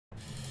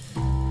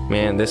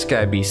Man, this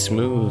guy be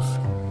smooth.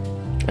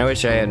 I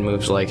wish I had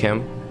moves like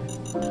him.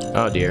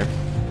 Oh dear.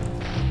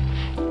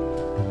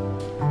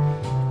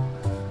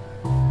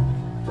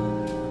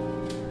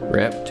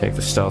 Rip, take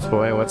the stealth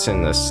boy. What's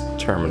in this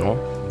terminal?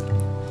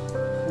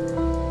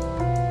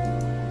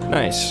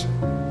 Nice.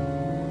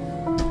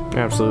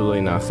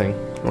 Absolutely nothing.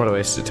 What a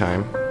waste of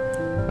time.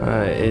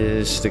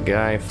 Is the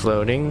guy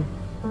floating?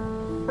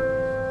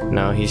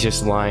 No, he's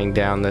just lying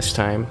down this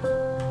time.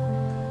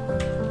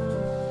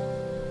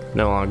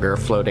 No longer a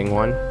floating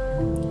one.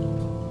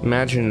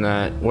 Imagine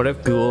that. What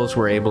if ghouls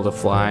were able to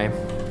fly?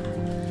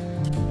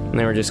 And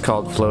they were just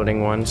called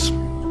floating ones?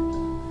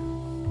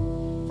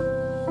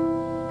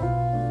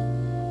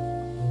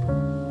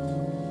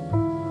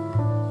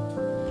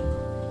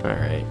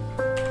 Alright.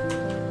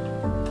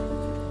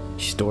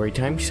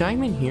 Storytime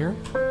Simon here.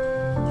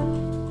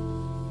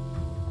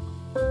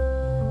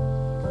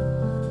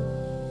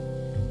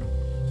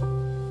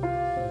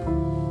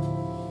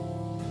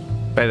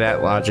 By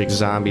that logic,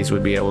 zombies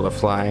would be able to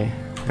fly,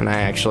 and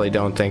I actually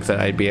don't think that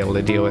I'd be able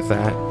to deal with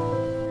that.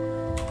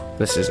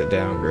 This is a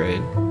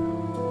downgrade.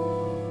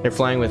 They're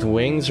flying with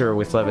wings or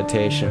with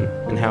levitation,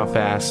 and how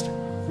fast?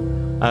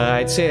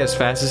 I'd say as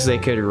fast as they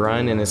could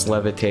run, and it's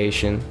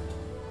levitation.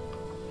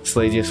 So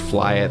they just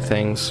fly at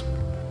things.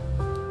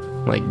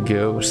 Like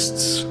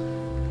ghosts.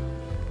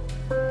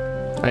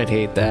 I'd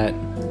hate that.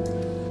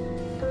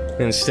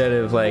 Instead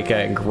of like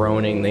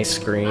groaning, they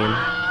scream.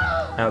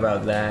 How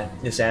about that?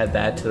 Just add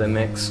that to the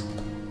mix.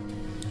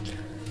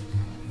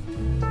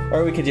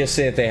 Or we could just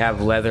say that they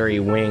have leathery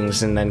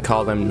wings and then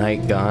call them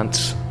night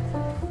gaunts.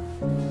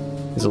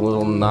 As a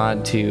little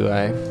nod to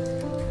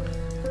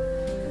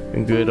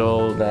good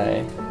old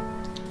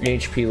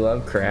H.P.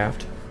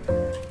 Lovecraft.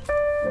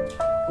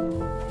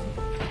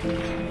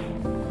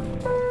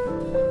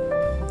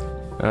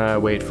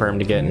 Wait for him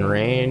to get in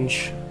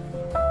range.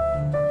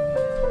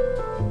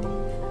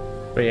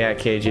 But yeah,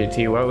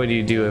 KJT, what would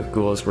you do if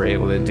ghouls were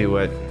able to do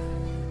what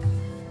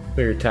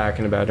we were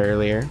talking about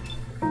earlier?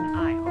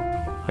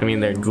 I mean,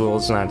 they're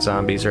ghouls, not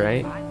zombies,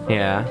 right?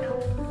 Yeah.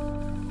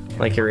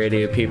 Like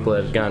irradiated people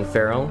have gone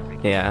feral?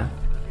 Yeah.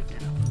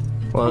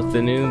 Well, if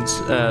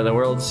the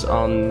world's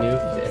all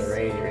nuked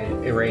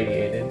and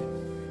irradiated,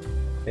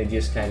 they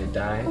just kind of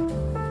die.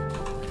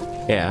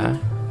 Yeah.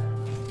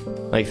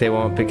 Like they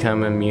won't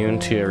become immune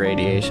to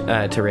radiation.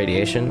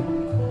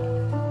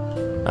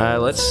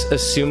 Let's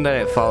assume that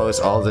it follows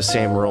all the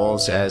same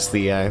rules as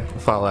the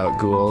Fallout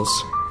ghouls.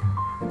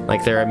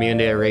 Like they're immune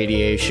to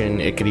radiation,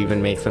 it could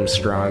even make them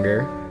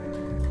stronger.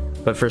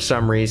 But for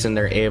some reason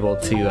they're able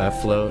to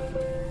float.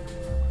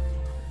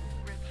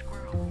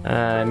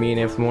 I mean,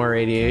 if more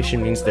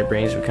radiation means their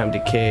brains become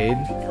decayed,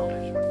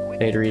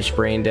 they'd reach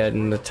brain dead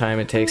in the time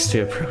it takes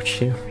to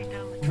approach you.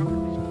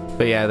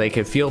 But yeah, they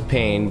could feel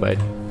pain, but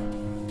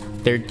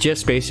they're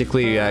just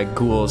basically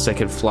ghouls that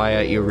could fly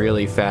at you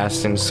really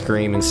fast and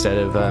scream instead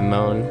of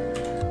moan.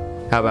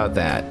 How about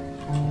that?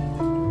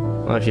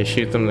 Well, if you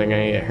shoot them, they're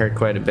gonna get hurt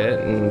quite a bit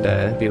and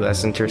be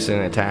less interested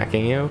in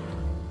attacking you.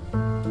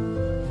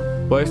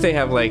 What if they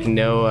have like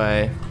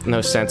no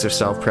sense of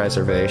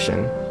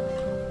self-preservation?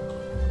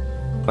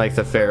 Like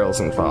the ferals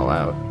in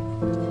Fallout.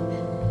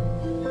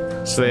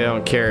 So they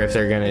don't care if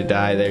they're gonna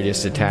die, they're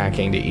just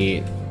attacking to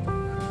eat.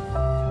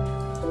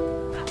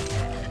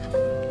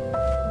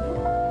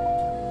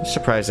 I'm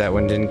surprised that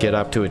one didn't get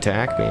up to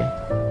attack me.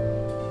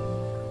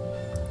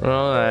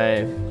 Well,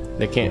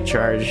 they can't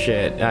charge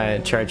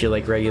you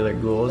like regular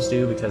ghouls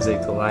do because they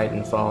collide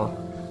and fall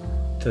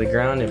to the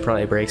ground and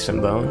probably break some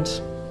bones.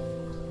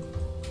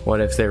 What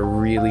if they're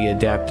really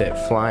adept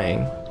at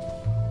flying?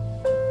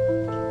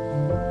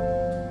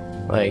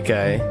 Like,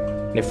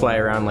 they fly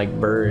around like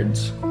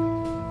birds.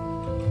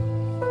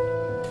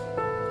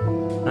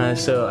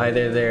 So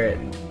either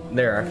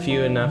there are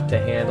few enough to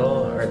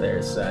handle, or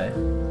there's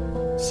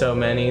so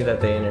many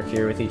that they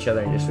interfere with each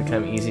other and just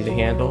become easy to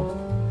handle.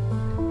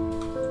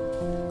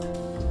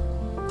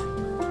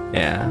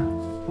 Yeah.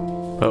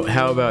 But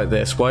how about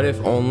this? What if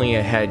only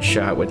a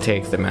headshot would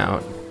take them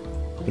out?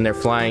 And they're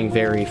flying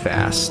very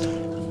fast.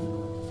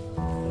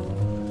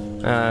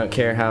 I don't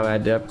care how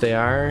adept they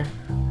are.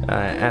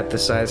 At the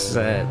size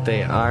that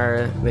they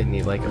are, they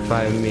need like a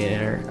 5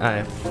 meter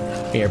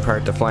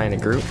part to fly in a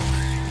group.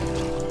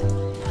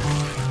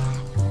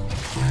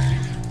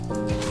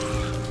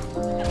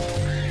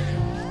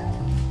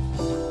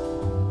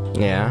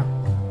 Yeah.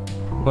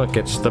 Look,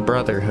 it's the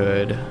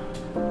Brotherhood.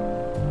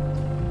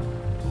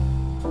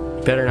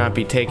 Better not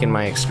be taking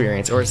my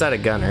experience. Or is that a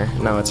gunner?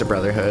 No, it's a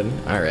Brotherhood.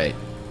 Alright.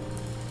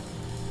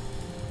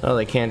 Oh,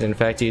 they can't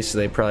infect you, so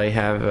they probably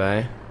have,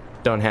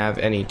 don't have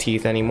any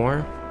teeth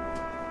anymore.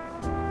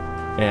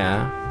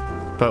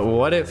 Yeah. But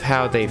what if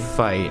how they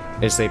fight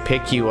is they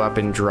pick you up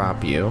and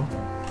drop you?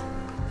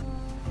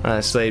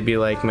 So they'd be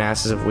like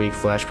masses of weak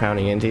flesh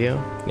pounding into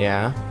you?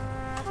 Yeah.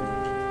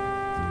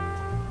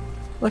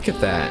 Look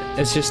at that.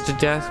 It's just a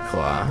death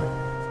claw.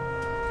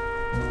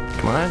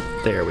 Come on.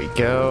 There we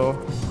go.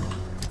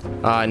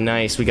 Ah,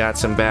 nice. We got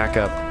some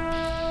backup.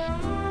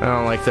 I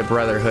don't like the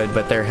Brotherhood,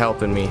 but they're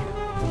helping me.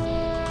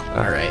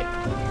 Alright.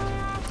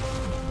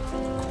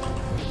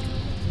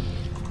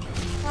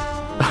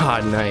 Ah,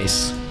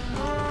 nice.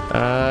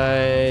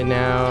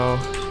 Now...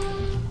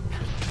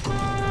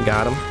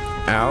 Got him.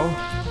 Ow.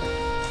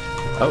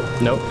 Oh,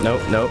 nope,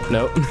 nope, nope,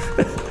 nope.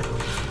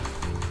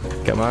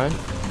 Come on.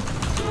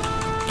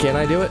 Can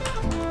I do it?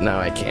 No,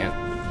 I can't.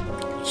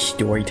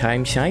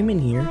 Storytime Simon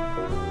here.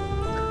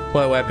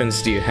 What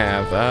weapons do you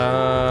have?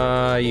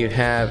 You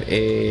have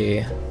a...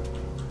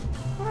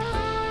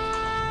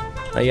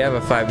 you have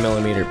a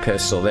 5mm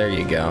pistol. There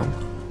you go.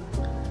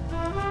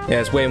 Yeah,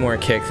 it's way more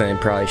kick than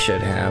it probably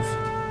should have.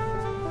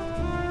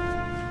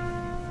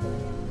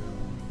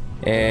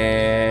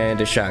 And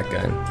a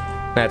shotgun.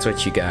 That's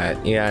what you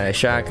got. You got a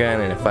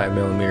shotgun and a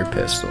 5mm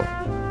pistol.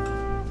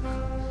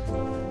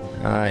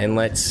 And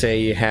let's say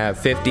you have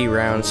 50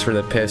 rounds for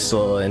the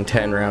pistol and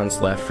 10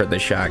 rounds left for the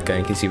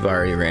shotgun because you've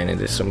already ran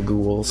into some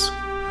ghouls.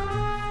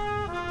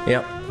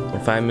 Yep, a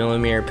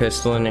 5mm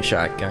pistol and a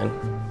shotgun.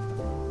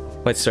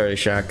 What sort of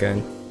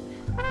shotgun?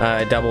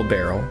 Double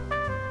barrel.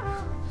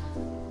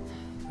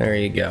 There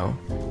you go.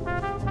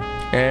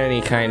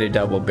 Any kind of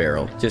double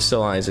barrel, just so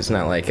long as it's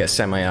not like a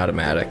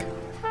semi-automatic.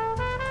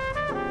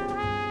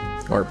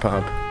 Or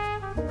pump.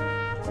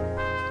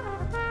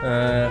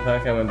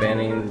 Fuck, I'm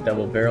abandoning the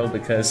double barrel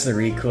because the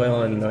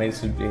recoil and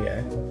noise would be,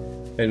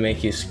 would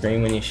make you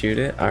scream when you shoot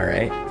it.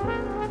 Alright.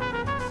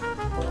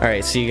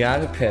 Alright, so you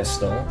got a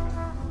pistol.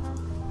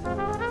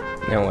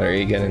 Now what are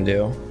you gonna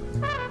do?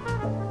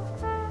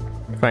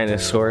 Find a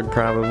sword,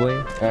 probably?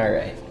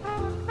 Alright.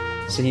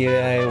 So you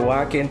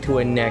walk into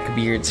a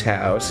neckbeard's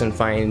house and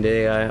find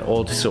a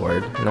old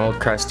sword. An old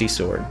crusty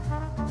sword.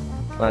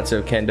 Lots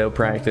of kendo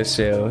practice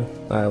too.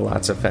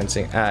 Lots of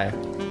fencing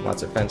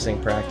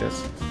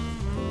practice.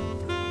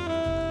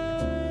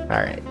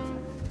 Alright.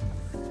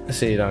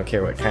 So you don't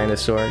care what kind of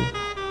sword.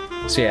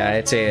 So yeah,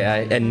 it's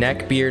a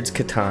neckbeard's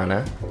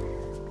katana.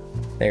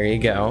 There you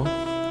go.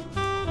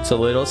 It's a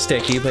little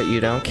sticky, but you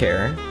don't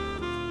care.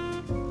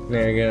 Now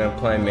you're gonna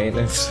apply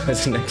maintenance so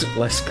it's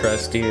less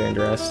crusty and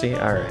rusty.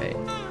 Alright.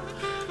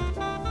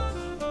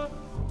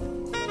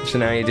 So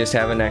now you just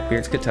have a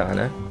neckbeard's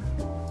katana.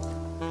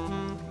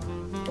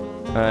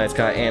 It's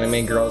got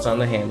anime girls on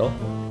the handle.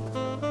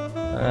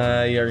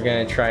 You're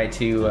gonna try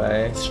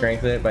to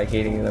strengthen it by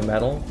heating the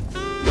metal.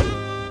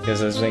 Because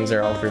those things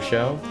are all for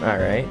show.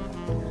 Alright.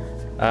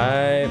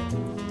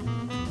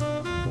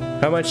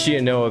 How much do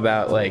you know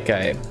about, like,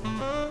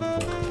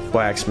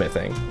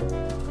 blacksmithing?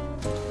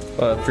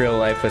 Well, if real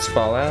life was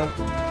Fallout,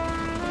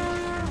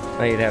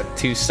 you'd have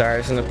 2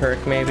 stars in the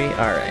perk, maybe?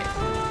 Alright.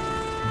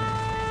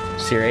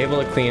 So you're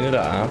able to clean it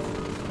off.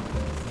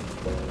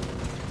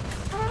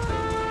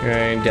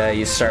 And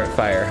you start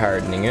fire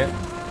hardening it.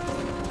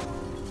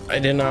 I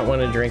did not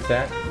want to drink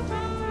that.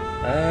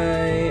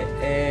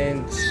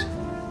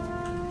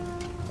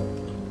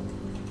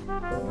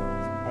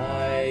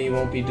 You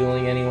won't be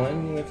dueling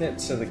anyone with it,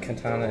 so the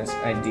katana is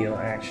ideal,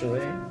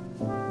 actually.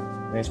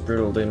 Nice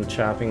brutal limb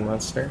chopping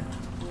monster.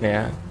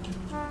 Yeah.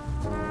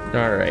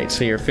 Alright,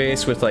 so you're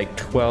faced with like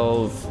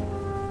 12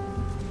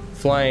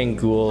 flying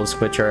ghouls,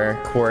 which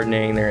are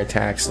coordinating their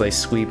attacks. They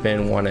sweep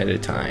in one at a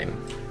time.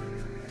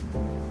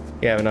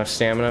 You have enough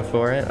stamina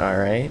for it?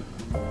 Alright.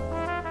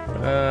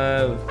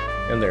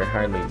 And they're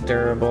hardly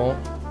durable.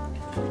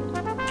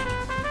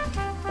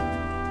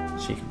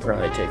 So you can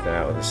probably take them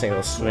out with a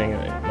single swing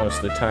most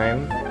of the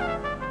time.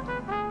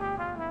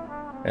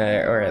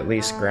 Or at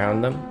least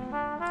ground them.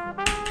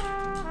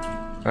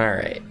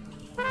 Alright.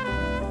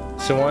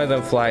 So one of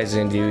them flies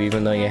into you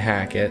even though you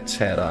hack its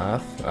head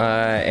off.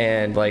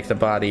 And like the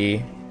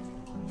body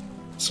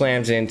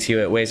slams into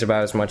you. It weighs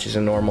about as much as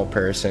a normal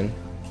person.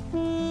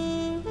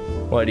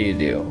 What do?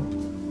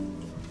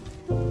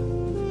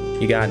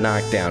 You got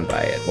knocked down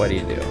by it. What do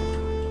you do?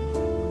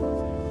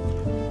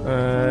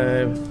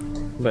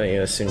 But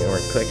you assume you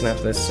weren't quick enough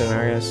in this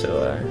scenario,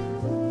 so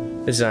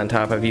this is on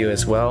top of you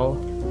as well.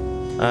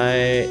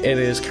 It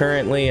is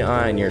currently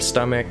on your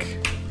stomach,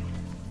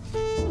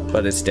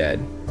 but it's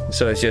dead.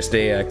 So it's just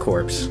a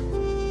corpse.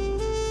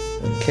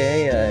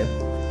 Okay,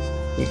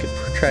 you could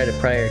try to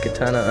pry your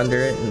katana under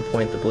it and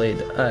point the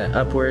blade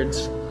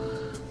upwards,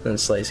 then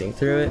slicing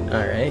through it.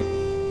 Alright.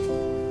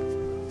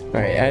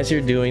 Alright, as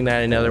you're doing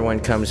that, another one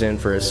comes in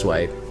for a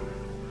swipe.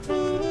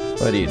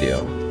 What do you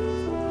do?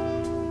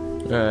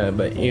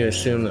 But you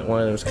assume that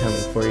one of them's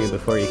coming for you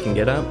before you can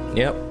get up.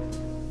 Yep.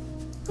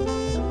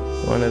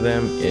 One of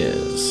them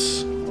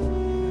is.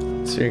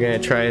 So you're gonna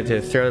try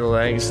to throw the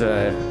legs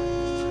of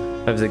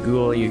the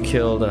ghoul you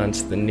killed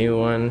onto the new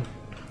one.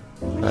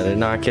 To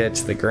knock it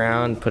to the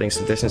ground, putting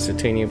some distance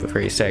between you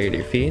before you stagger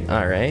your feet.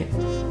 Alright.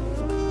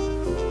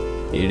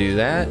 You do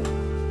that.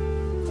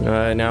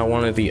 Now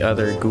one of the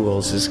other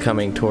ghouls is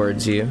coming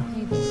towards you.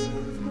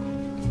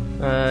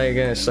 You're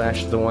gonna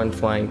slash the one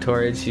flying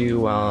towards you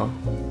while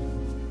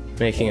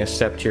making a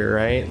step to your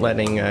right,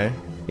 letting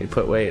you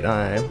put weight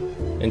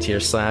into your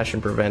slash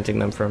and preventing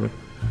them from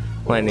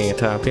landing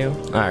atop you.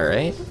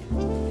 Alright.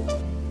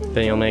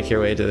 Then you'll make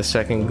your way to the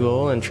second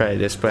ghoul and try to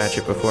dispatch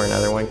it before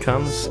another one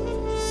comes.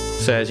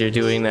 So as you're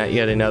doing that,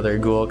 yet another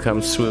ghoul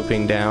comes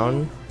swooping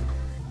down.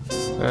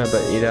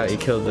 But you doubt you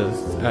killed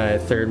the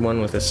third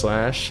one with a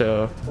slash,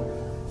 so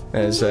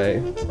as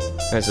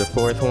the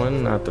fourth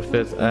one, not the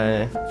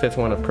fifth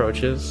one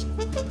approaches,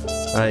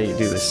 you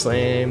do the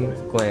same,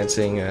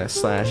 glancing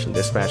slash and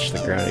dispatch the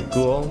grounded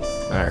ghoul.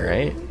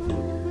 Alright.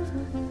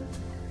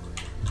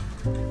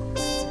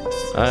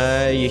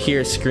 You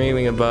hear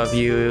screaming above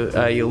you.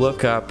 You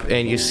look up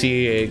and you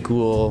see a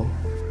ghoul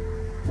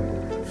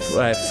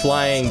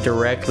flying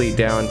directly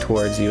down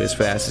towards you as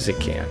fast as it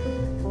can.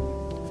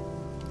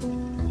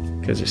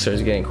 Because it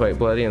starts getting quite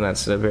bloody, and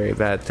that's a very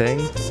bad thing.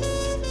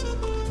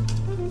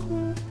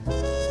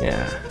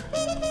 Yeah.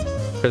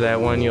 For that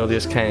one, you'll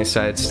just kind of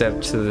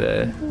sidestep to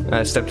the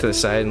step to the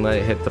side and let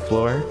it hit the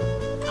floor.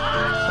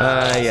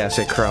 Yes,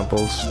 it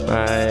crumples.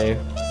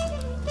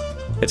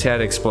 Its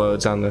head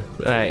explodes on the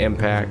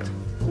impact.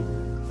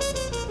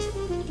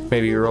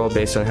 Maybe you roll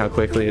based on how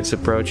quickly it's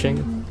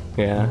approaching.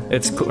 Yeah,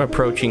 it's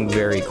approaching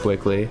very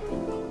quickly.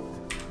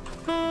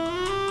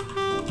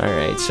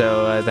 Alright,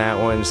 so that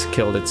one's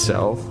killed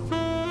itself.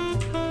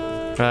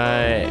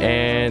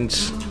 And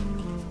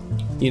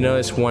you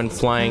notice one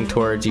flying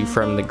towards you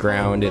from the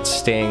ground. It's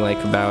staying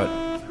like about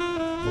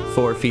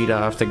 4 feet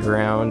off the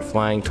ground,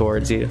 flying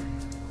towards you.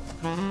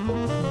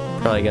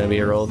 Probably gonna be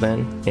a roll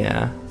then.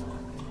 Yeah.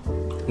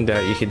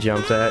 Doubt you could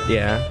jump that.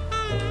 Yeah.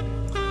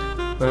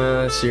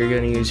 So you're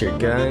gonna use your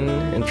gun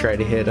and try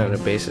to hit on the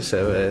basis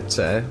of its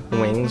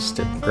wings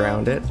to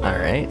ground it.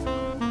 Alright.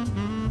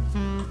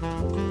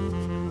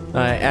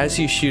 As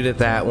you shoot at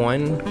that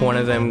one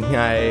of them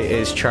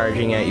is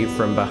charging at you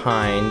from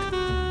behind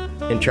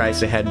and tries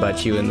to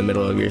headbutt you in the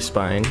middle of your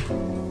spine.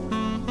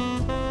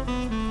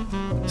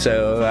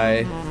 So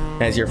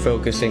as you're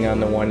focusing on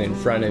the one in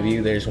front of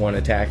you, there's one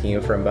attacking you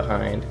from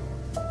behind.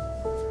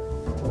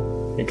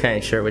 You're kind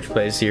of sure which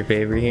plays to your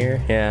favor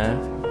here, yeah.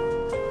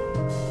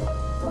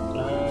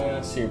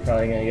 So you're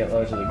probably going to get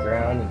low to the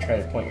ground and try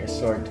to point your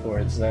sword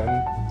towards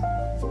them,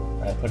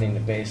 putting the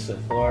base to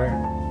the floor,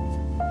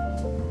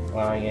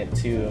 allowing it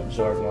to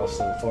absorb most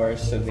of the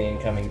force of the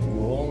incoming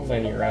ghoul.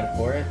 Then you run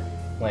for it,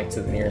 like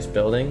to the nearest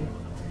building.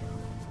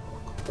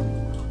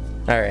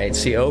 Alright,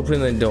 so you open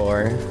the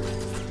door,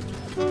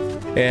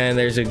 and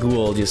there's a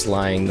ghoul just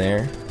lying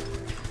there,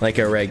 like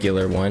a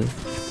regular one.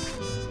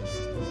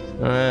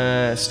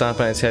 Stomp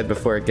on its head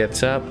before it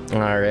gets up.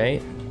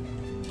 Alright.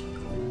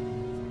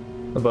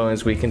 The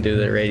bonus we can do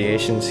the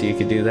radiation, so you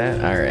could do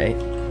that. Alright.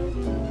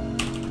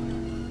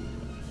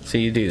 So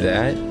you do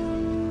that.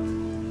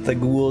 The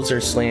ghouls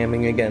are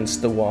slamming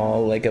against the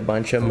wall like a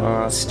bunch of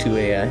moths to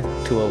a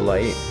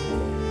light.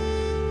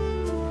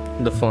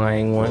 The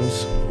flying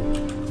ones.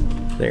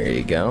 There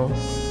you go.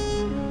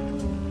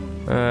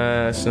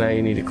 So now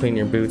you need to clean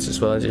your boots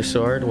as well as your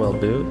sword. Well,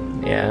 boot.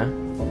 Yeah.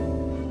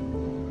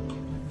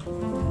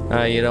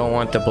 You don't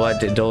want the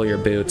blood to dull your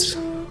boots.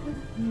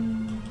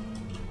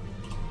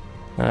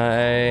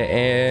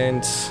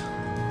 And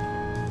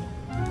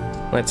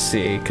let's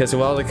see, because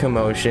of all the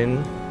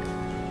commotion,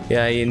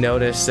 yeah, you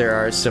notice there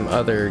are some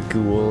other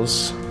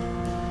ghouls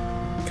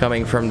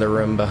coming from the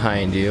room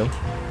behind you.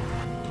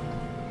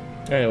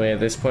 Anyway, at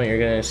this point you're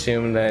going to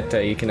assume that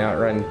you can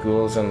outrun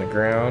ghouls on the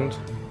ground,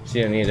 so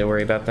you don't need to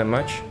worry about them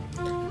much.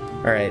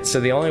 Alright,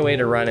 so the only way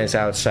to run is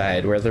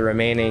outside, where the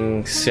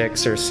remaining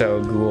 6 or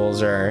so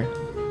ghouls are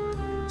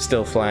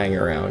still flying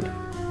around.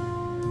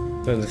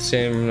 So at the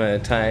same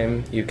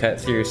time, you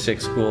cut through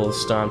 6 ghouls,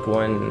 stomp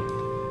one,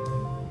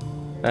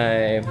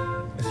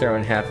 throw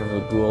in half of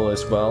a ghoul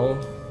as well,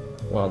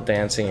 while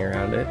dancing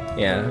around it.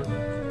 Yeah.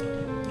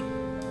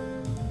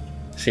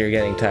 So you're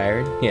getting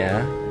tired?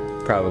 Yeah,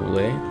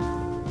 probably.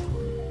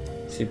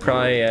 So you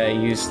probably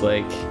used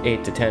like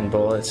 8 to 10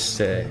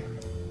 bullets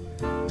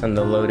on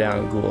the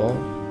low-down ghoul,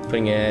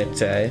 putting it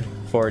at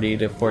 40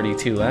 to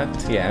 42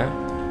 left. Yeah.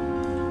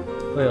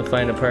 We'll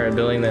find a part of the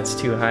building that's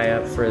too high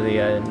up for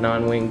the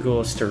non-winged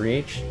ghouls to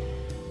reach,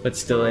 but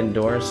still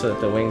indoors so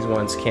that the winged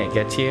ones can't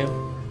get to you.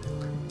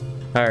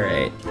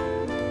 Alright.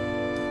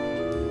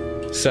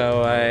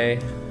 So,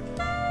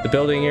 the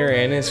building you're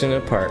in is an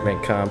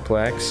apartment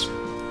complex.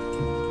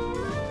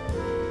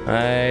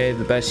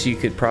 The best you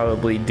could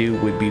probably do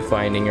would be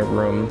finding a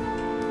room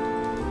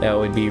that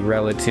would be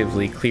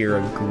relatively clear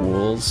of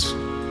ghouls,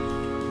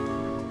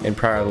 and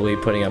probably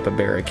putting up a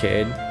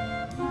barricade.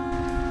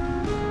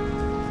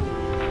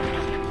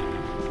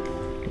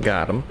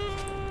 Got him.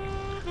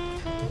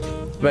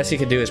 The best you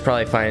could do is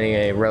probably finding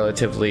a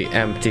relatively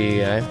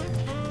empty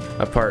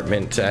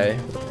apartment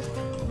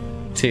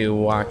to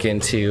walk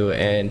into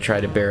and try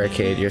to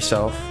barricade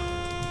yourself.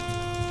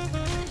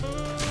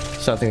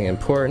 Something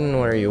important.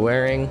 What are you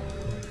wearing?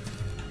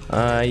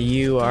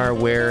 You are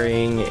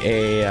wearing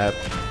a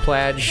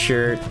plaid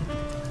shirt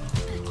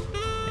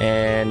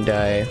and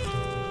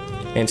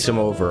some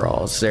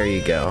overalls. There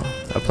you go.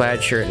 A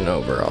plaid shirt and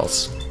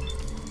overalls.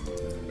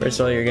 First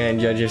of all, you're going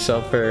to judge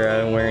yourself for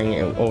wearing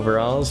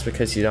overalls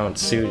because you don't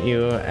suit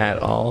you at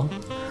all.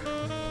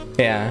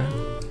 Yeah.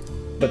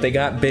 But they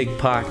got big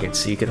pockets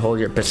so you could hold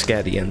your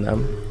biscotti in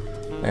them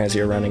as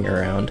you're running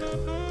around.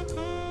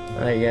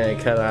 You're going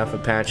to cut off a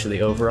patch of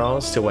the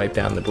overalls to wipe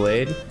down the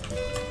blade.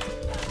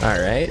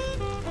 Alright.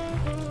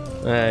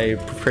 You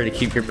prefer to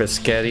keep your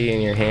biscotti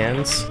in your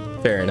hands.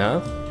 Fair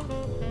enough.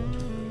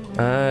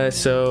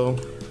 So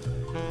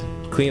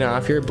clean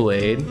off your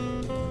blade.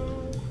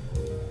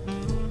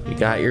 You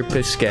got your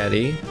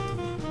biscotti.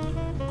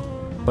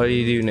 What do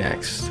you do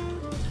next?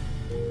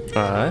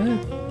 Try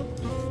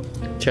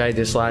to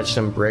dislodge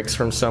some bricks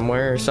from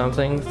somewhere or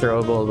something.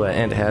 Throwable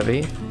and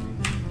heavy.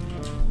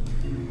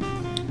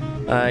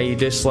 You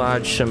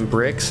dislodge some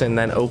bricks and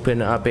then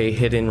open up a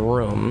hidden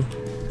room.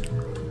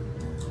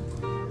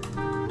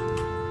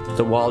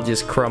 The wall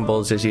just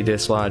crumbles as you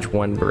dislodge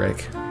one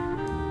brick.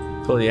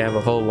 Well, you have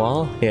a whole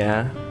wall?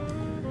 Yeah.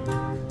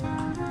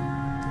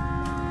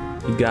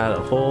 You got a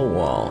whole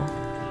wall.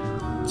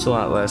 It's a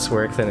lot less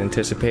work than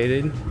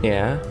anticipated.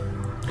 Yeah.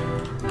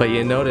 But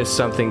you notice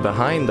something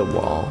behind the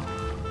wall.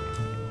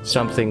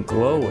 Something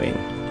glowing.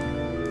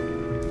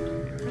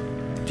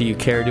 Do you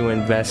care to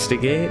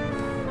investigate?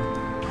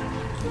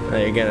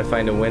 You're gonna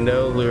find a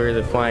window, lure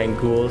the flying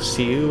ghouls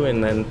to you,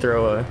 and then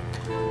throw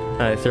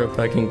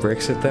fucking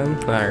bricks at them.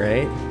 All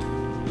right.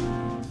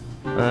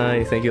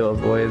 You think you'll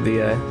avoid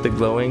the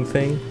glowing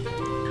thing?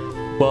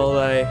 Well,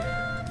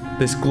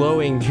 this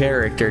glowing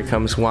character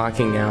comes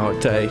walking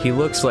out. He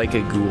looks like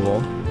a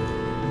ghoul,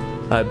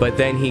 but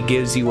then he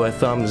gives you a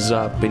thumbs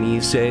up and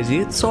he says,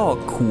 "It's all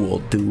cool,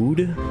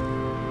 dude."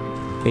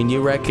 And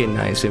you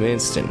recognize him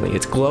instantly.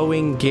 It's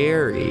Glowing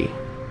Gary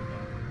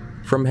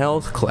from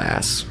health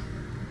class.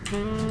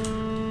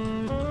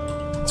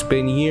 It's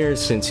been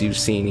years since you've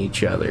seen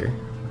each other.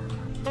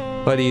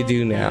 What do you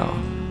do now?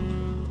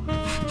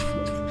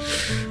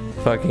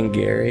 Fucking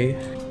Gary.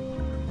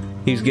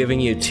 He's giving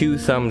you 2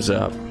 thumbs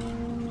up.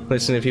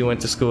 Listen, if he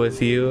went to school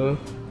with you,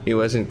 he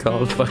wasn't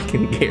called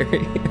fucking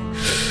Gary.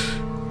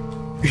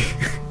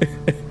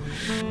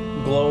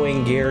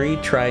 Glowing Gary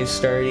tries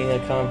starting a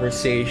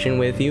conversation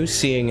with you,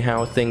 seeing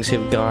how things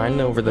have gone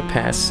over the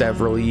past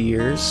several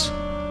years.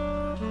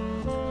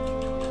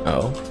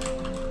 Oh.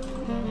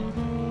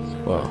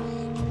 Well,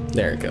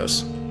 there it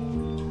goes.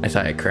 I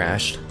thought it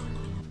crashed.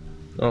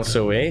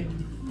 Also, wait.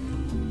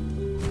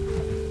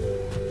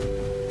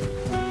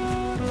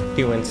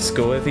 He went to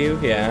school with you?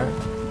 Yeah.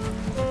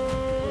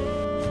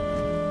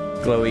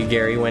 Glowy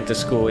Gary went to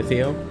school with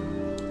you?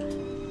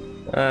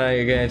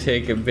 You're gonna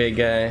take a big,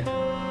 take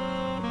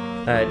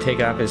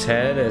off his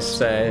head as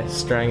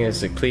strong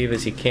as a cleave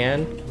as you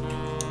can.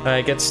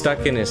 It gets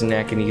stuck in his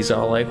neck and he's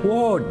all like,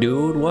 "Whoa,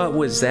 dude, what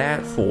was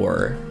that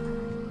for?"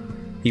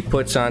 He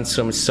puts on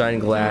some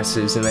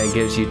sunglasses and then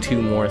gives you 2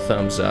 more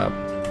thumbs up.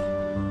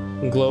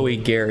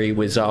 Glowy Gary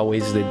was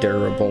always the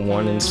durable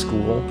one in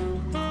school.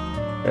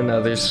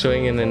 Another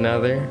swing and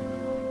another.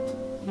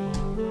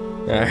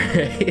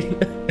 Alright.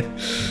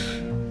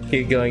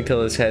 Keep going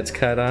till his head's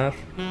cut off.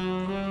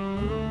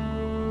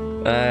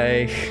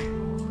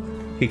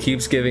 He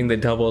keeps giving the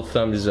double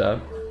thumbs up.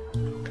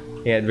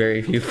 He had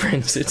very few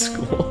friends at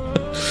school.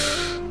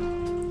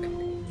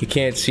 He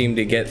can't seem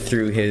to get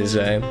through his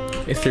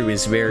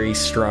very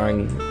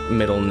strong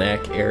middle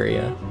neck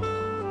area.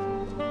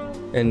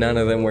 And none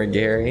of them were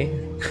Gary.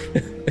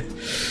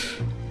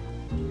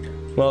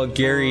 Well,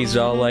 Gary's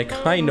all like,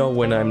 "I know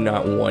when I'm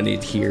not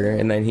wanted here,"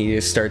 and then he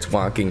just starts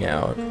walking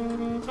out.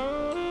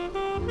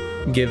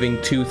 Giving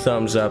 2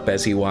 thumbs up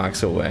as he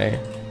walks away.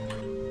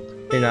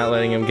 You're not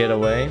letting him get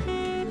away?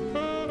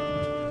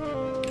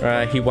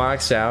 He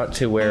walks out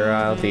to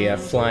where the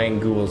flying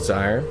ghouls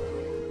are.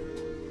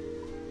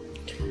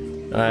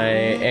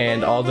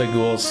 And all the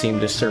ghouls seem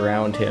to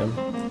surround him,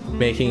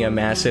 making a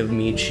massive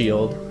meat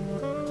shield.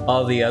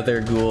 All the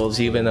other ghouls,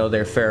 even though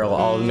they're feral,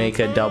 all make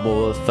a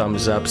double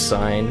thumbs up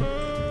sign.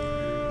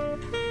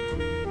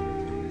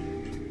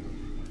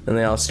 And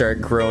they all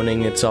start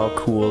groaning, "It's all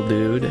cool,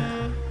 dude."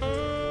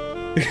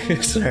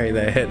 Sorry,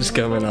 that head's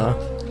coming off.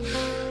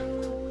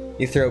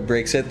 You throw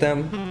bricks at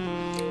them?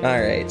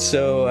 Alright,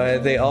 so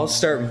they all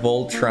start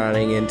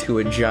Voltroning into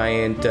a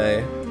giant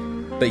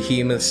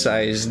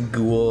behemoth-sized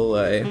ghoul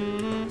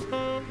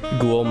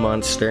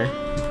monster.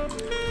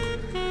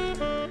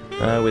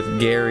 With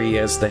Gary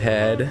as the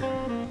head.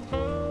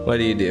 What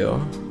do you do?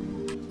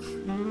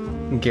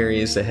 Gary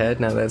is the head?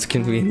 Now that's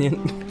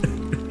convenient.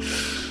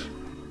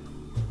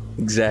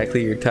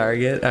 Exactly your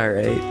target?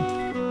 Alright.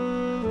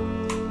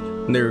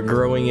 They're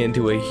growing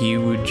into a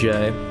huge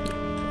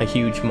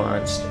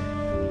monster.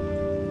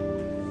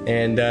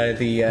 And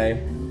the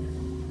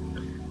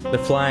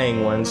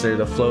flying ones, or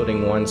the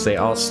floating ones, they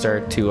all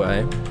start to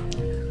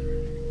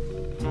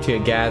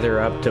gather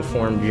up to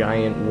form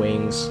giant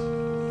wings.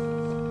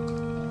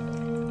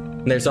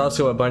 And there's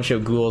also a bunch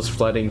of ghouls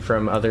flooding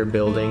from other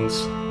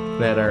buildings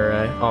that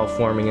are all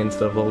forming into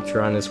the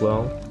Voltron as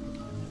well.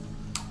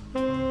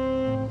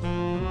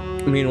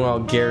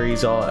 Meanwhile,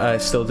 Gary's all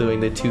still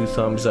doing the 2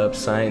 thumbs up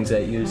signs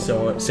at you,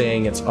 so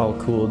saying "It's all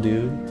cool,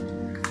 dude."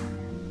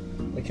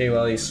 Okay,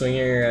 well, you swing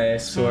your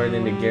sword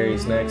into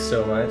Gary's neck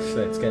so much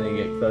that it's gonna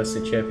get close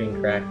to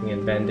chipping, cracking,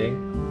 and bending.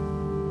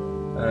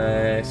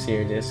 So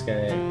you're just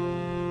gonna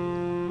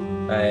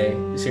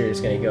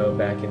go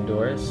back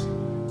indoors.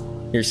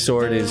 Your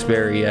sword is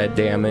very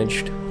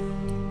damaged.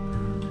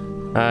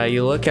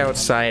 You look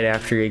outside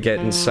after you get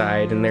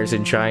inside, and there's a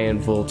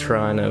giant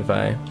Voltron of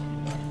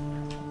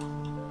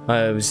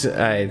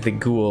the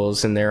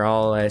ghouls, and they're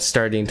all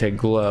starting to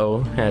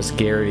glow, as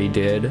Gary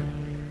did.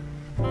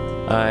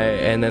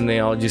 And then they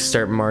all just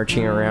start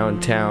marching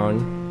around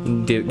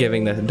town,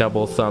 giving the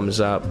double thumbs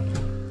up.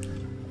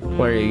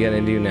 What are you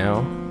gonna do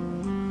now?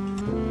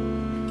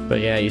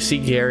 But yeah, you see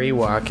Gary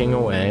walking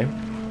away.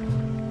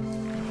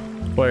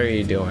 What are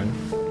you doing?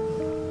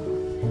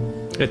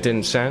 It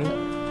didn't send?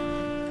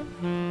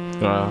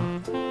 Well,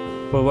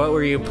 what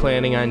were you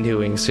planning on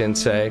doing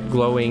since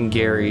glowing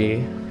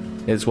Gary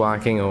is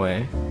walking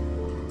away?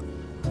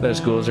 Those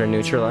ghouls are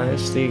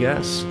neutralized, do you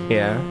guess?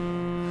 Yeah.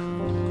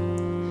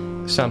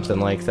 Something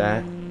like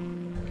that.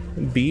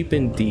 Beep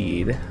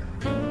indeed.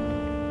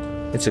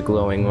 It's a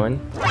glowing one.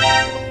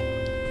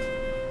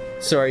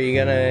 So are you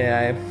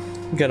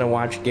gonna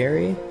watch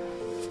Gary?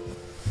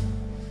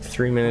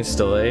 3 minutes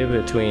delay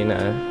between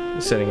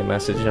sending a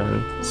message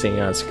on seeing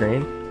on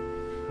screen.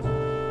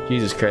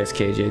 Jesus Christ,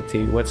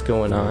 KJT, what's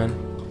going on?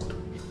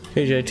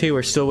 KJT,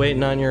 we're still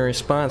waiting on your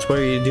response. What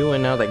are you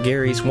doing now that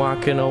Gary's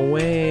walking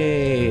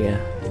away?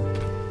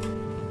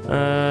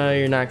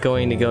 You're not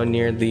going to go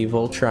near the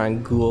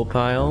Voltron ghoul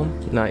pile.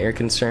 Not your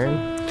concern.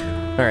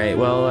 Alright,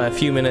 well, a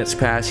few minutes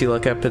pass. You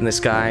look up in the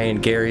sky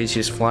and Gary's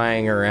just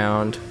flying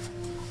around.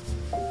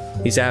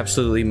 He's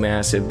absolutely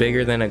massive,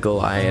 bigger than a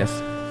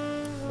Goliath.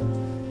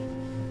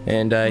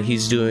 And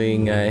he's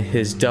doing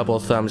his double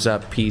thumbs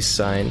up peace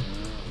sign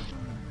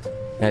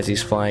as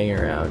he's flying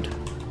around.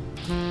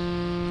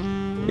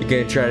 You're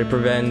gonna try to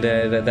prevent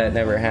that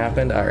never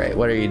happened? Alright,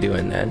 what are you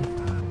doing then?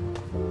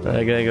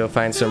 I'm gonna go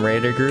find some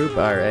raider group?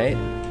 Alright.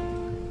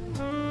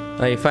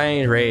 You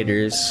find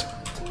raiders.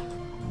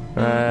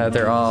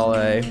 They're all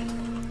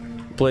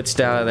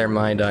blitzed out of their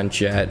mind on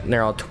Jet.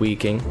 They're all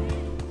tweaking.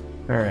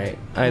 Alright,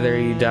 either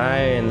you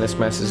die and this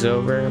mess is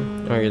over,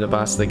 or you're the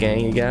boss of the gang,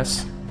 you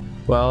guess.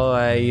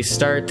 Well, you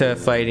start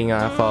fighting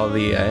off all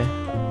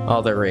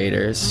the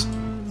raiders.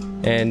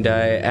 And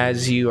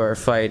as you are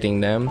fighting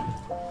them,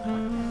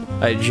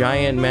 a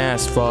giant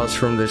mast falls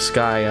from the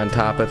sky on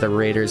top of the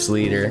raiders'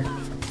 leader.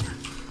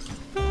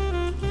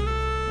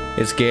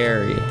 It's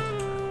Gary.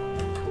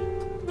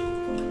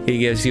 He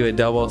gives you a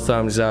double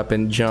thumbs up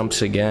and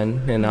jumps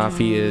again, and off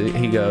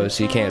he goes.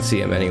 You can't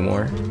see him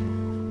anymore.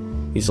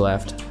 He's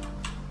left.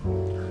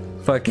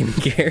 Fucking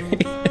Gary.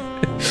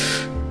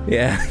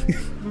 Yeah.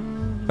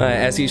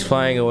 As he's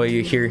flying away,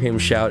 you hear him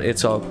shout,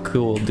 "It's all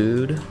cool,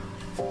 dude."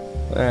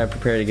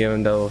 Prepare to give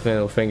him double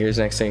middle fingers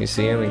next time you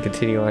see him and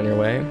continue on your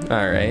way.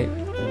 Alright.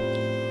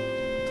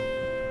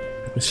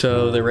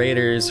 So the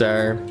raiders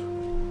are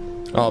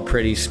all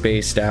pretty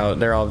spaced out.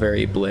 They're all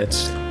very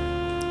blitzed.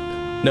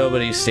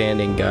 Nobody's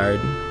standing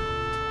guard.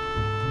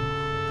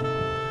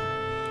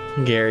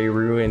 Gary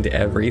ruined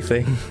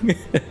everything.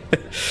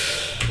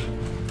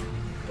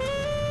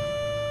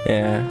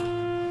 Yeah.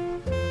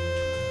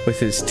 With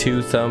his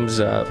 2 thumbs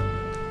up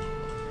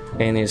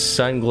and his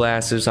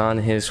sunglasses on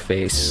his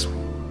face.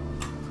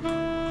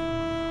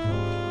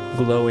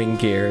 Glowing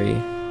Gary.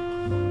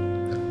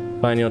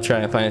 Fine, you'll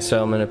try to find a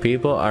settlement of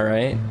people.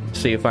 Alright.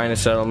 So you find a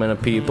settlement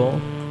of people.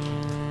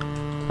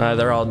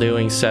 They're all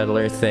doing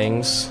settler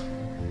things.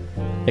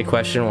 They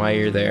question why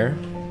you're there.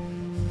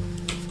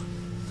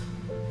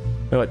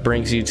 What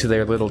brings you to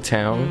their little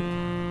town.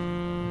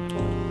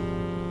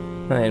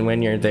 And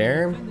when you're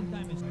there,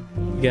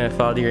 you gotta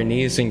fall to your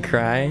knees and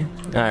cry.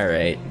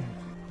 Alright.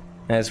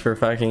 As per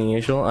fucking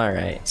usual.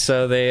 Alright.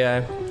 So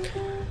they,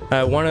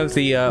 one of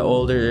the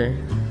older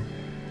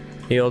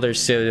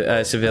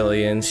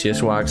civilians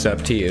just walks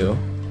up to you,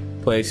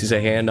 places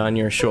a hand on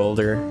your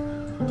shoulder,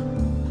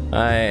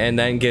 and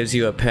then gives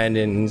you a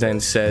pendant and then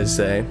says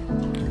that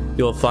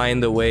you'll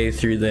find the way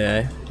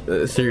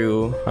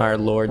through our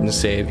Lord and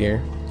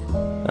Savior,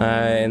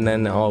 and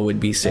then all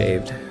would be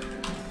saved.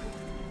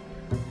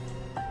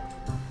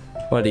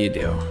 What do you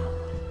do?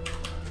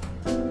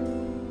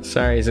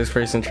 Sorry, is this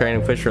person trying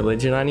to push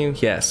religion on you?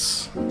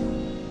 Yes.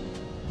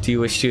 Do you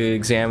wish to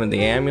examine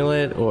the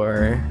amulet,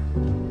 or...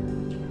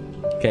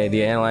 Okay, do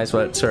you analyze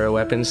what sort of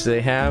weapons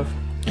they have?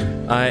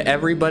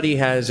 Everybody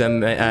has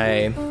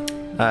a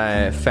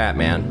fat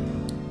man.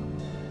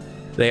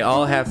 They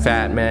all have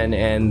fat men,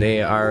 and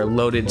they are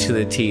loaded to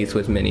the teeth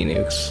with mini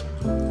nukes.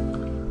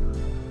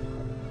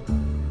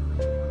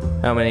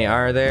 How many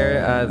are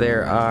there?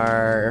 There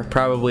are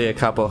probably a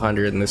couple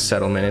hundred in this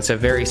settlement. It's a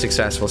very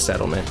successful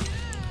settlement.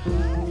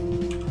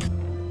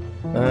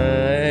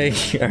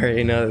 You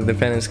already know the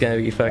defendant's gonna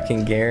be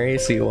fucking Gary,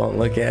 so you won't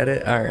look at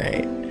it?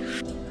 Alright.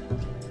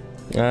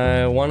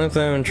 One of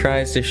them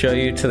tries to show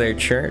you to their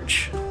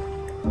church,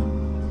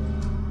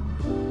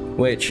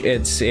 which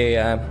it's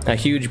a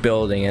huge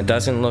building. It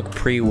doesn't look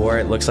pre-war.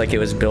 It looks like it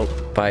was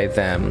built by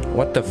them.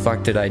 What the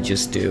fuck did I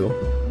just do?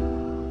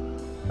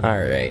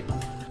 Alright.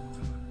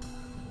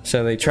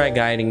 So they try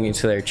guiding you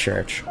to their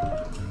church.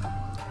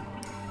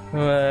 You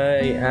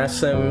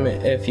ask them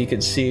if you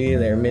could see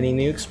their mini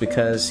nukes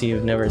because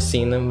you've never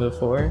seen them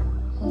before.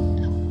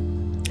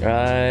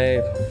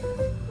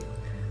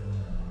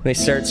 They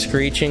start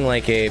screeching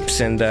like apes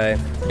and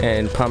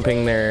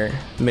pumping their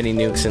mini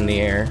nukes in the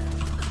air.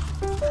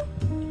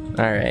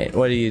 Alright,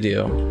 what do you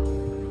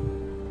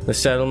do? The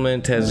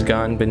settlement has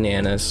gone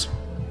bananas.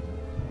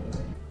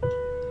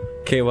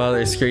 Okay, while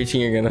they're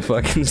screeching, you're gonna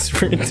fucking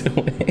sprint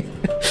away.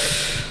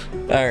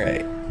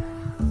 Alright.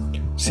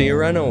 So you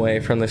run away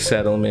from the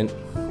settlement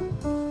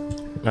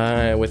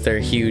with their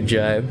huge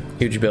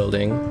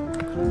building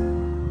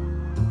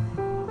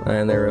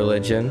and their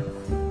religion.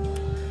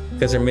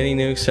 Because their mini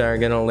nukes are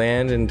gonna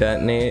land and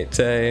detonate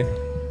the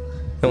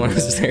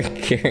ones they're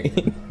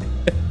carrying.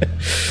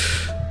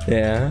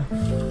 Yeah.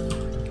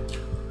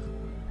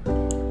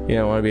 You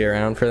don't want to be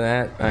around for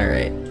that?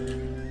 Alright.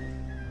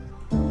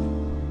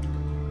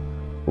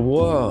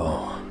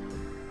 Whoa.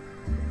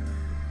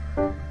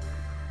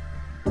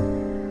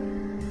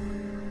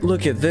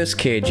 Look at this,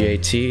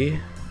 KJT.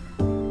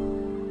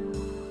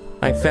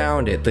 I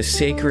found it, the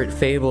sacred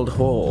fabled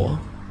hole.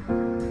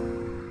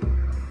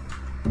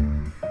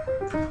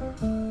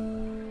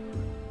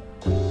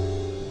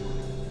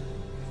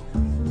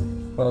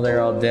 Well,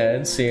 they're all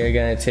dead, so you're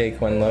gonna take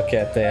one look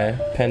at the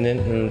pendant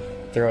and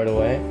throw it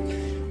away.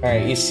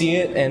 Alright, you see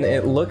it, and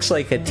it looks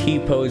like a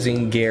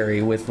T-posing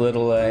Gary with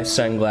little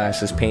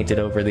sunglasses painted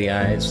over the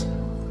eyes.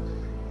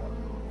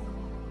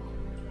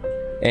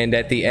 And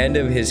at the end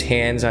of his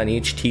hands on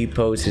each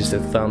T-pose is the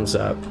thumbs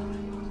up.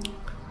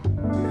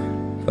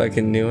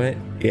 Fucking knew it?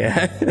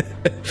 Yeah.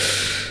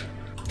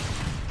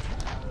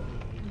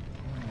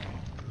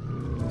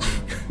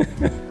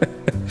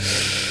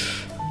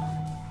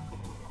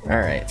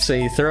 Alright, so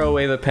you throw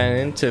away the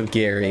pendant of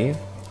Gary.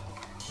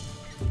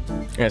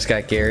 It's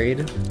got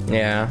Garried.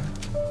 Yeah.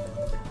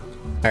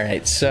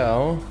 Alright,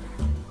 so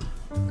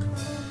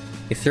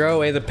you throw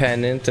away the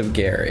pendant of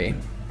Gary.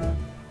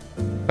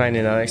 Find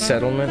another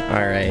settlement?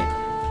 Alright.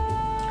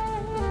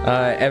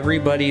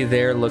 Everybody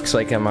there looks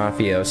like a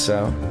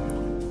mafioso.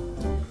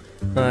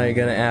 You're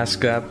gonna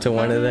ask up to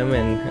one of them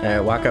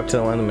and walk up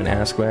to one of them and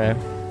ask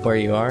where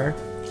you are.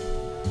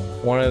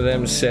 One of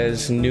them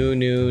says New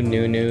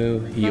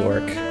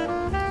York.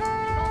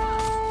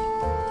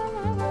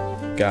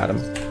 Got him.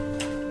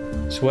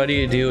 So what do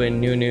you do in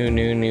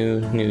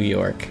New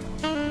York?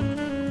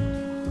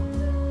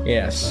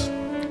 Yes,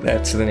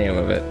 that's the name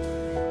of it.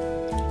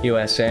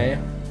 USA?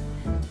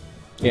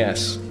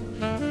 Yes.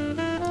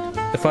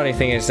 The funny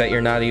thing is that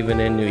you're not even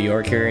in New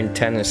York, you're in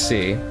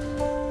Tennessee.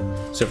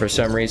 So for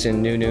some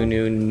reason,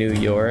 New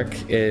York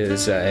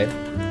is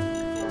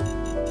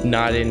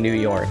not in New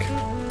York.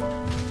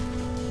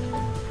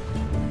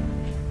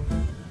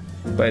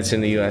 But it's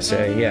in the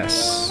USA,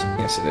 yes.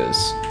 Yes it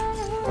is.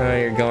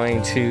 You're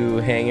going to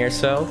hang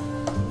yourself.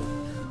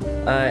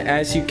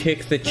 As you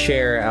kick the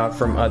chair out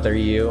from under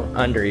you,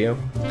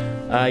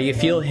 you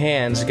feel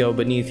hands go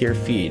beneath your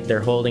feet. They're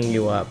holding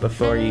you up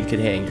before you could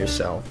hang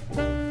yourself.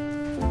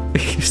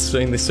 You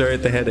swing the sword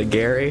at the head of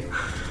Gary.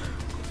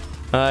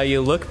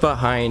 You look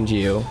behind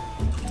you,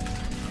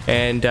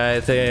 and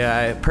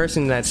the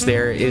person that's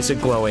there is a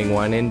glowing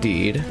one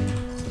indeed,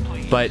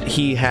 but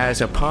he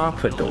has a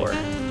pompadour.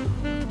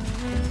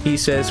 He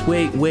says,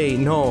 wait,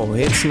 no,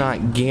 it's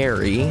not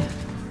Gary.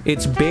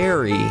 It's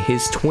Barry,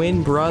 his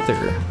twin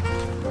brother.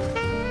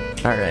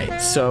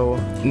 Alright, so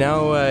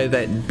now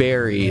that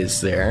Barry is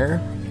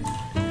there,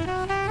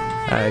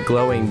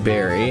 glowing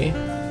Barry,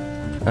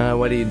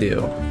 what do you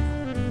do?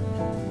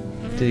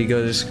 Did he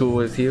go to school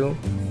with you?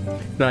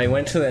 No, he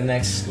went to the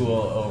next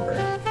school over.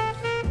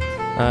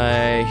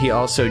 He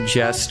also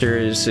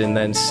gestures and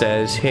then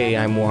says, hey,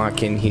 I'm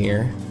walking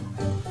here.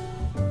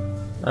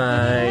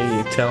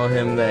 You tell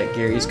him that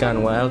Gary's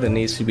gone wild and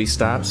needs to be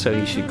stopped, so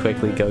you should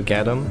quickly go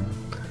get him.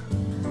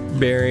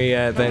 Barry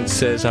then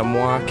says, I'm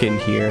walking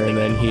here, and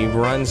then he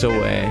runs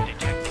away.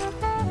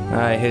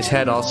 His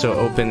head also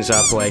opens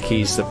up like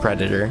he's the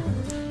predator.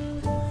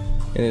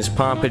 And his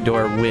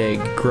pompadour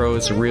wig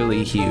grows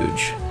really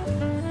huge.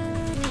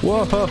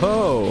 Whoa ho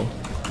ho!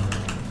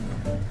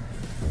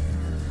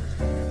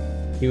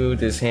 He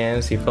moved his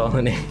hands, he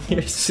pollinated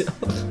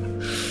yourself.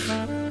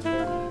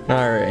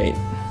 Alright.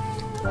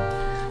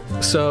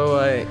 So,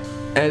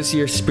 as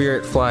your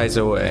spirit flies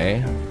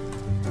away,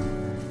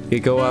 you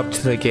go up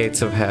to the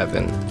gates of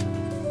heaven.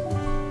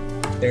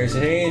 There's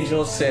an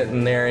angel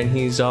sitting there and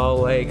he's all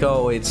like,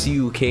 oh, it's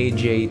you,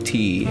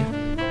 KJT.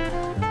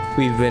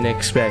 We've been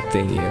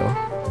expecting you.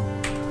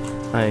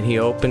 And he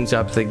opens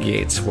up the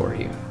gates for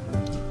you.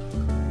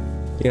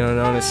 You don't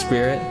know the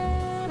spirit?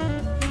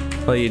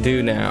 Well, you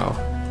do now.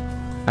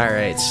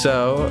 Alright,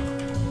 so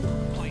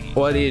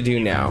what do you do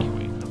now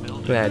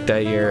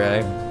that you're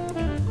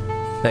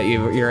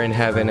in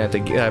heaven at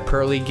the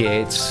pearly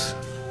gates?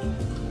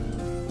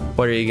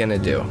 What are you gonna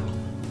do?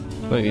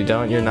 Well, you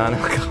don't, you're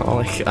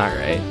non-alcoholic.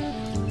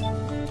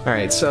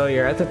 Alright, so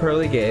you're at the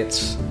pearly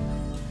gates.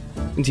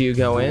 Do you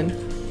go in?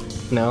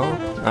 No?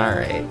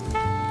 Alright.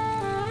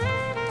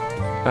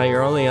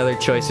 Your only other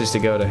choice is to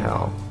go to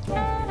hell.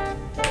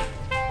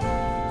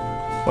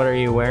 What are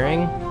you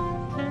wearing?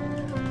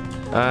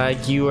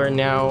 You are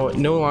now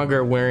no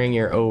longer wearing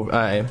your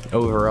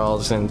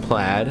overalls and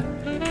plaid.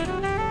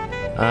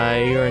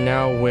 You are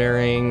now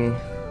wearing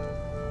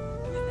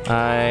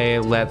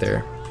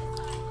leather.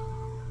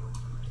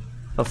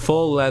 A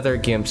full leather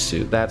gimp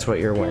suit, that's what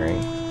you're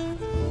wearing.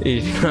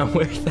 You do not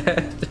wear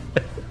that.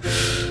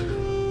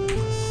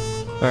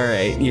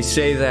 Alright, you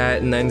say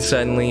that and then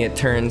suddenly it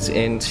turns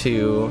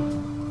into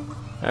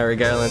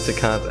regardless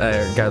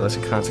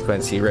of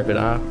consequence, you rip it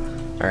off.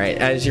 Alright,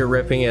 as you're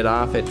ripping it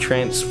off, it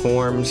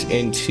transforms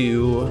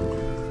into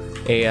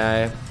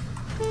a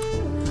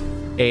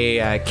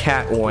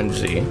cat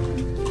onesie.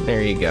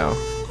 There you go.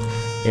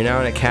 You're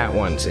now in a cat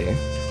onesie.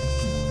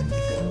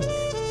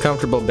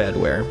 Comfortable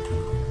bedwear.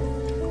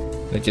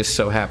 It just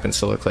so happens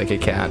to look like a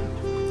cat.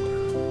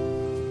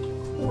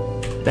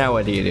 Now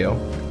what do you do?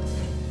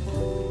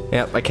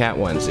 Yep, a cat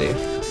onesie.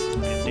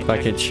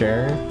 Bucket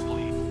sure.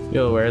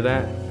 You'll wear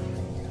that?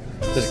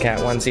 Does a cat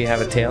onesie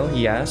have a tail?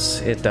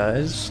 Yes, it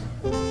does.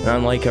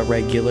 Unlike a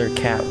regular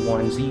cat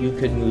onesie, you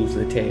could move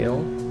the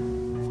tail.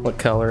 What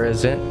color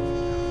is it?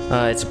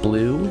 It's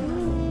blue.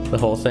 The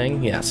whole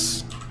thing?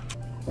 Yes.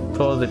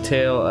 Pull the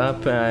tail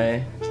up,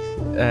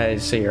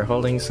 so you're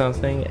holding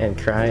something, and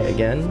cry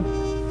again.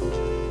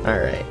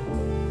 Alright.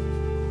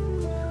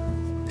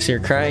 So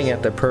you're crying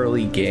at the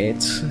pearly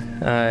gates,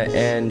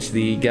 and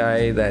the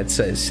guy that's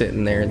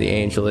sitting there, the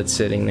angel that's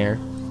sitting there,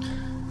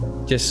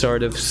 just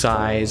sort of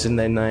sighs and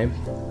then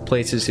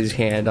places his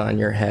hand on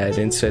your head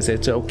and says,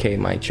 "It's okay,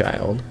 my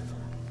child."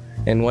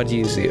 And what do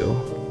you do?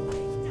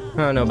 I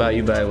don't know about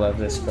you, but I love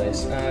this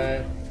place.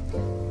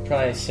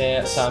 Probably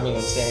sobbing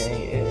and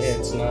saying,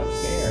 "It's not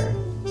fair.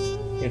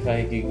 If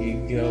I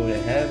go to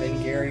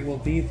heaven, Gary will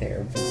be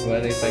there.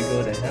 But if I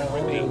go to hell,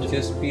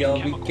 I'll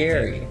be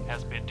Gary."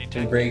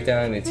 And break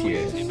down into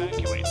tears.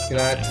 Do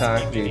not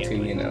talk due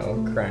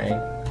to, crying.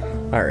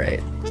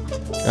 Alright.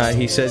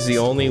 He says the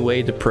only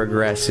way to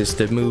progress is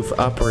to move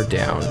up or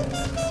down.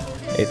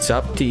 It's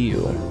up to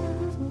you.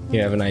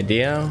 You have an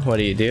idea? What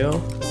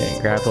do?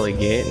 Grapple a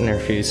gate and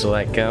refuse to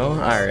let go?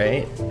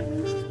 Alright.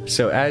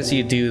 So as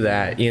you do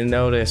that, you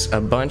notice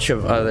a bunch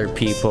of other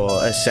people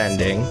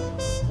ascending.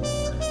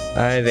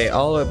 They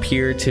all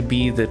appear to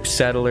be the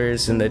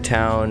settlers in the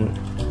town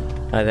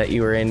that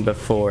you were in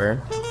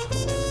before.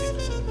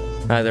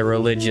 The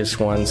religious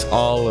ones,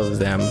 all of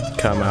them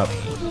come up.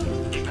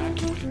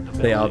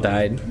 They all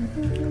died.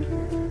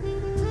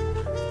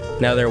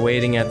 Now they're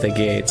waiting at the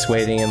gates,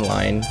 waiting in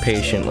line,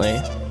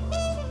 patiently.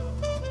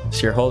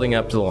 So you're holding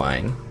up the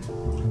line.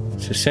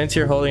 So since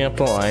you're holding up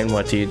the line,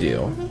 what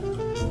do?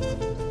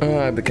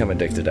 I become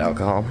addicted to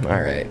alcohol.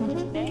 Alright.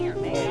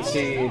 Let's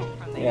see.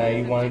 Yeah,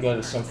 you want to go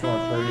to some form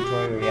of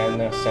purgatory where you have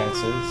no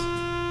senses.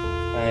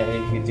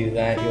 If you do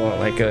that, you won't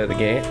let go of the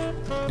gate.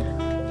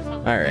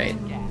 Alright.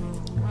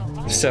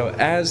 So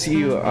as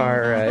you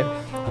are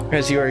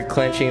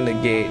clenching the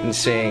gate and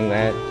saying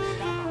that,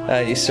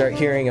 you start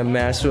hearing a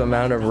massive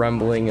amount of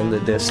rumbling in the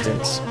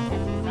distance.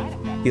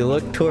 You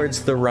look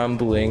towards the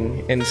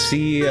rumbling and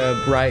see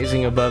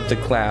rising above the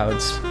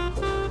clouds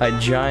a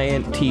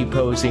giant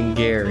T-posing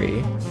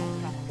Gary.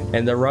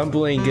 And the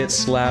rumbling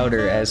gets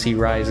louder as he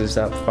rises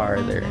up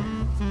farther.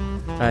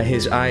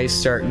 His eyes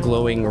start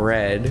glowing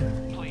red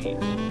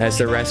as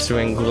the rest of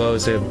him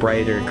glows a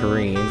brighter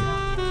green.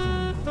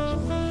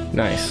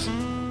 Nice.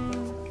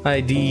 I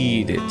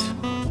did it.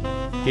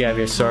 You have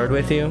your sword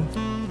with you?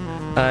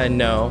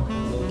 No.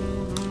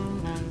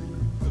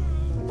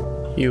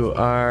 You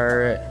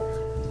are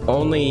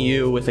only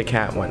you with a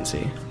cat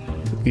onesie.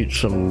 Eat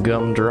some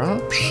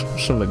gumdrops,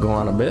 some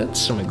iguana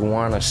bits, some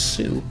iguana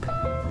soup,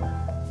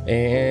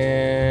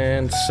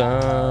 and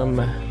some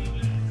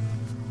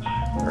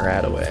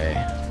rat away.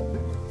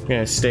 You're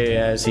gonna stay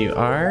as you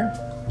are.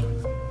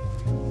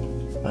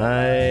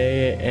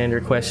 And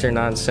request your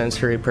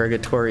non-sensory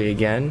purgatory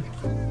again.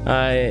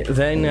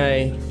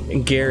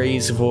 Then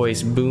Gary's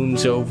voice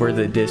booms over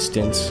the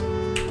distance.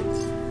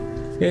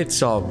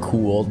 "It's all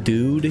cool,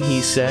 dude,"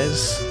 he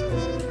says.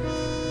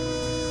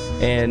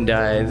 And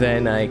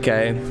then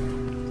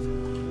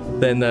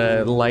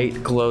the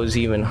light glows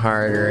even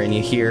harder, and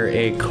you hear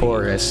a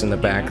chorus in the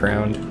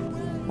background.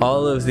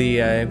 All of the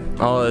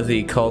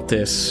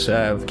cultists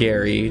of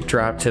Gary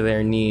drop to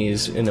their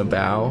knees in a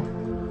bow,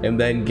 and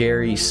then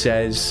Gary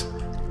says,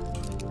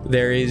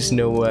 "There is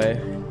no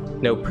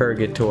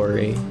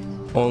purgatory,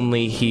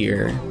 only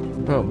here."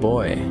 Oh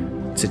boy,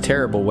 it's a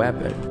terrible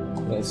weapon.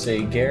 Let's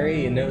say,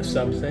 "Gary, you know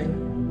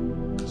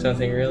something?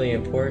 Something really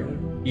important?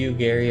 You,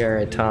 Gary, are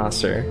a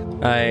tosser."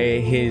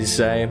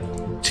 His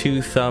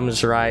two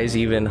thumbs rise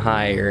even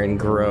higher and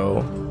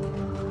grow.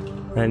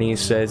 And he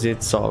says,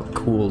 "It's all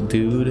cool,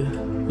 dude,"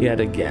 yet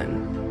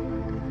again.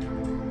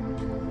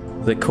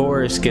 The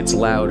chorus gets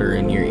louder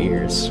in your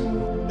ears.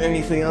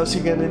 Anything else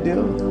you're gonna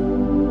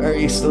do? Are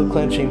you still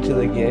clenching to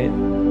the gate?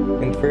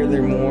 And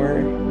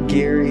furthermore,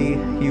 Gary,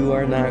 you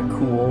are not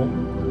cool.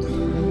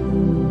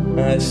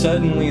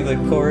 Suddenly the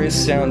chorus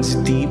sounds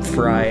deep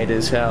fried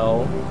as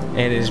hell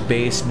and is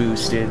bass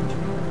boosted.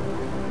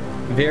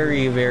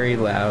 Very, very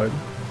loud.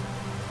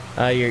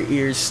 Your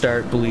ears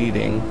start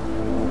bleeding.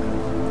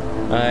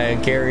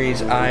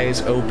 Gary's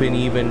eyes open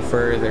even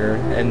further,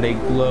 and they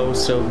glow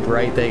so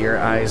bright that your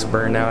eyes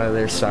burn out of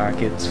their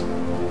sockets.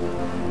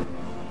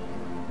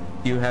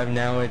 You have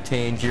now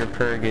attained your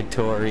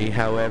purgatory,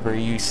 however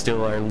you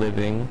still are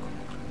living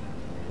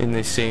in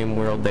the same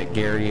world that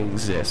Gary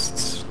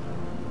exists.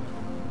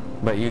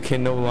 But you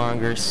can no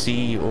longer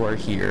see or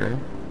hear,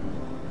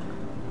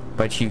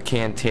 but you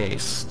can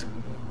taste.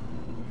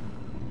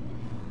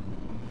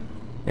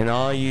 And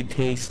all you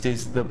taste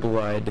is the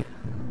blood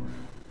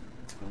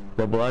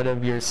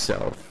of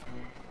yourself.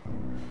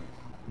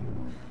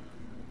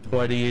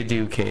 What do you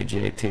do,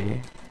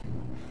 KJT?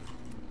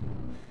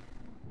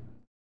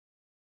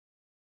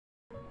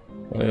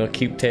 We'll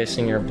keep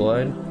tasting your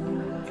blood.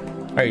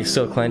 Are you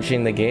still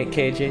clenching the gate,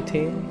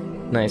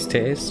 KJT? Nice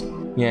taste.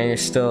 Yeah, you're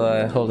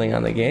still holding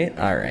on the gate?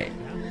 Alright.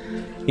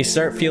 You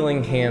start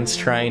feeling hands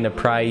trying to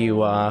pry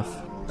you off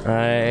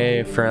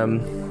from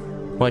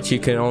what you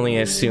can only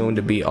assume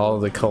to be all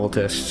the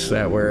cultists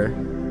that were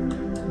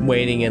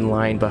waiting in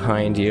line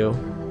behind you.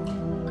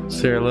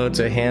 So there are loads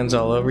of hands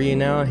all over you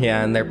now?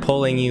 Yeah, and they're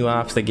pulling you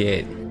off the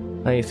gate.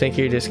 Oh, you think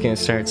you're just gonna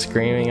start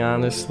screaming,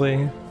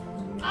 honestly?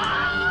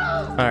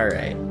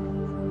 Alright.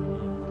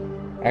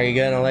 Are you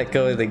gonna let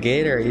go of the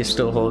gate, or are you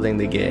still holding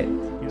the gate?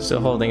 Still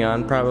holding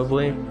on,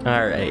 probably?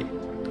 Alright.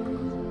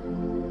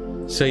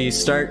 So you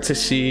start to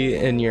see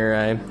in your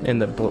in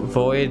the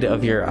void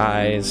of your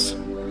eyes,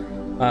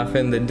 off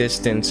in the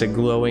distance, a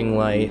glowing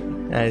light,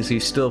 as you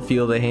still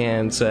feel the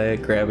hands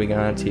grabbing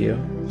onto you.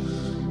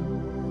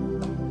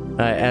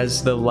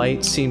 As the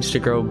light seems to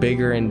grow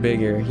bigger and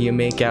bigger, you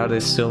make out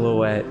a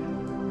silhouette.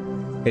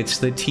 It's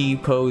the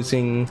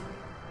T-posing,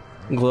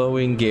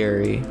 glowing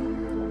Gary.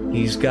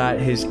 He's got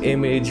his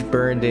image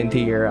burned into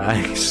your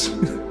eyes.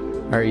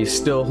 Are you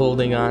still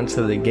holding on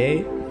to the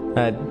gate?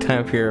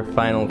 Time for your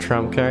final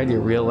trump card, your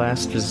real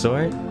last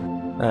resort.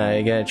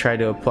 You gotta try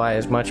to apply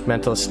as much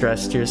mental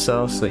stress to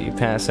yourself so that you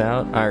pass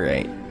out.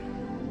 Alright.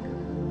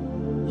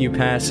 You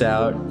pass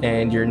out,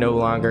 and you're no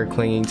longer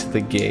clinging to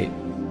the gate.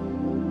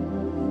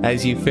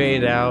 As you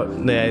fade out,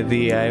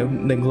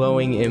 the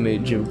glowing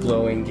image of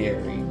glowing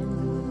Gary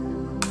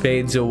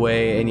fades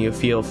away, and you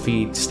feel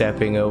feet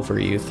stepping over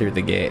you through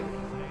the gate.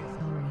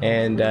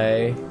 And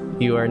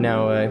you are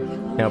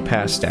now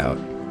passed out.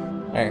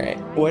 Alright,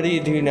 what do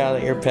you do now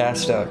that you're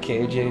passed out,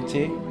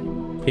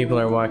 KJT? People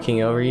are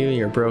walking over you,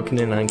 you're broken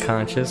and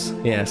unconscious.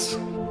 Yes.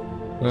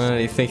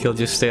 You think you'll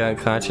just stay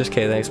unconscious?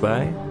 Okay, thanks,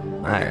 bye.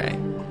 Alright.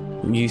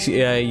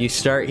 You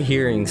start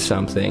hearing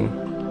something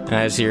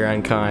as you're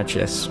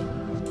unconscious.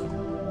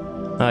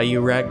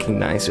 You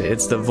recognize it.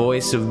 It's the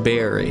voice of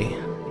Barry.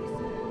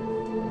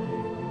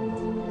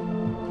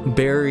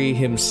 Barry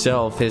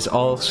himself is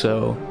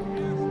also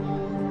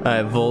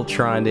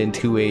Voltroned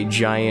into a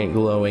giant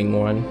glowing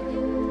one.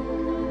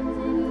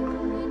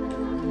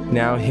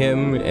 Now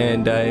him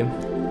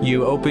and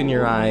you open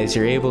your eyes,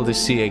 you're able to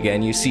see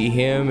again. You see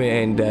him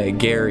and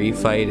Gary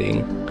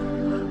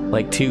fighting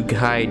like two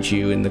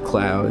kaiju in the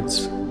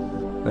clouds.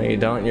 No, you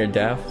don't, you're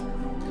deaf.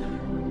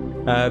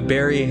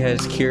 Barry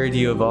has cured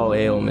you of all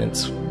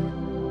ailments.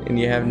 And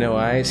you have no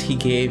eyes, he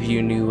gave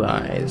you new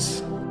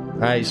eyes.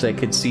 Eyes that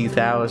could see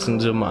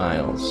thousands of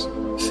miles.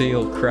 So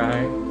you'll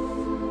cry?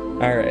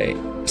 Alright.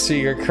 So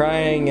you're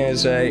crying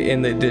as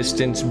in the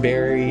distance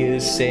Barry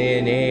is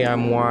saying, "Hey,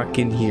 I'm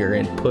walking here,"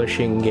 and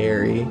pushing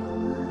Gary.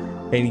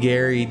 And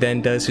Gary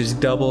then does his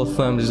double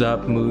thumbs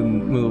up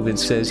move and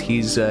says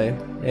he's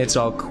it's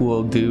all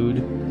cool, dude.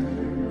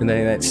 And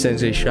then that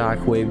sends a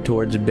shockwave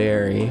towards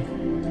Barry.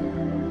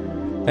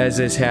 As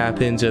this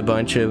happens, a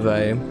bunch of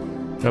the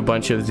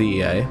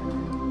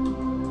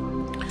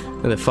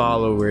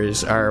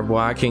followers are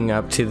walking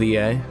up to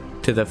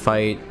the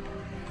fight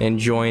and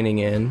joining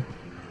in.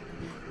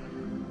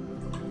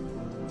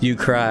 You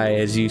cry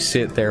as you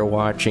sit there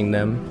watching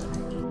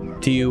them.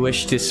 Do you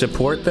wish to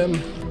support them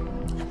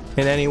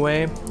in any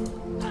way?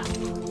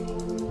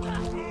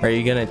 Are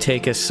you gonna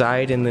take a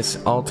side in this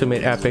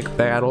ultimate epic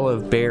battle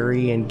of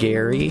Barry and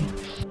Gary?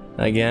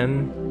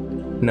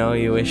 Again? No,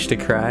 you wish to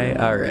cry?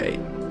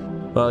 Alright.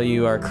 Well,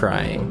 you are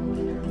crying.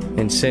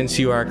 And since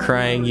you are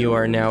crying, you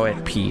are now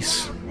at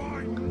peace.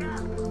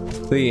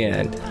 The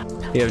end.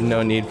 You have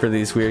no need for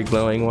these weird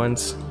glowing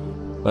ones.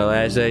 Well,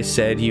 as I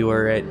said, you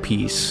are at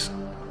peace.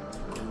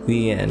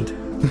 The end.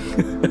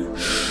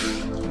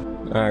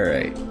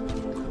 Alright.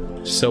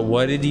 So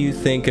what did you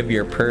think of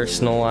your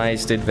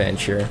personalized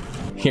adventure?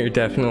 You're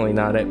definitely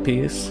not at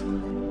peace.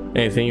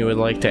 Anything you would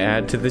like to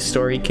add to the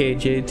story,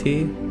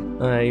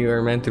 KJT? You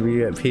were meant to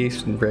be at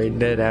peace and braid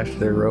dead after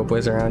the rope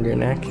was around your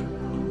neck.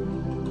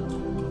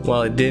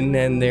 Well, it didn't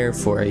end there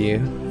for you.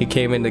 You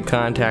came into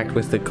contact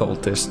with the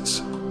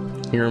cultists.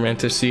 You were meant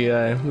to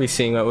be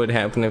seeing what would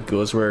happen if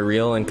ghouls were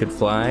real and could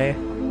fly.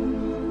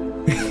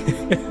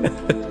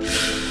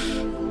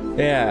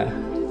 Yeah.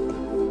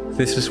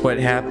 This is what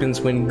happens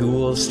when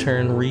ghouls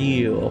turn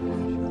real.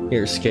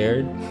 You're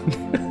scared?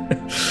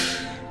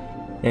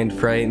 And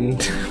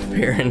frightened?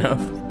 Fair enough.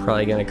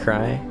 Probably gonna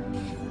cry.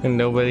 And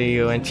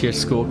nobody went to your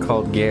school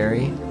called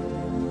Gary?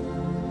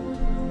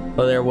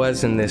 Well, there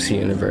was in this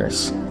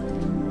universe.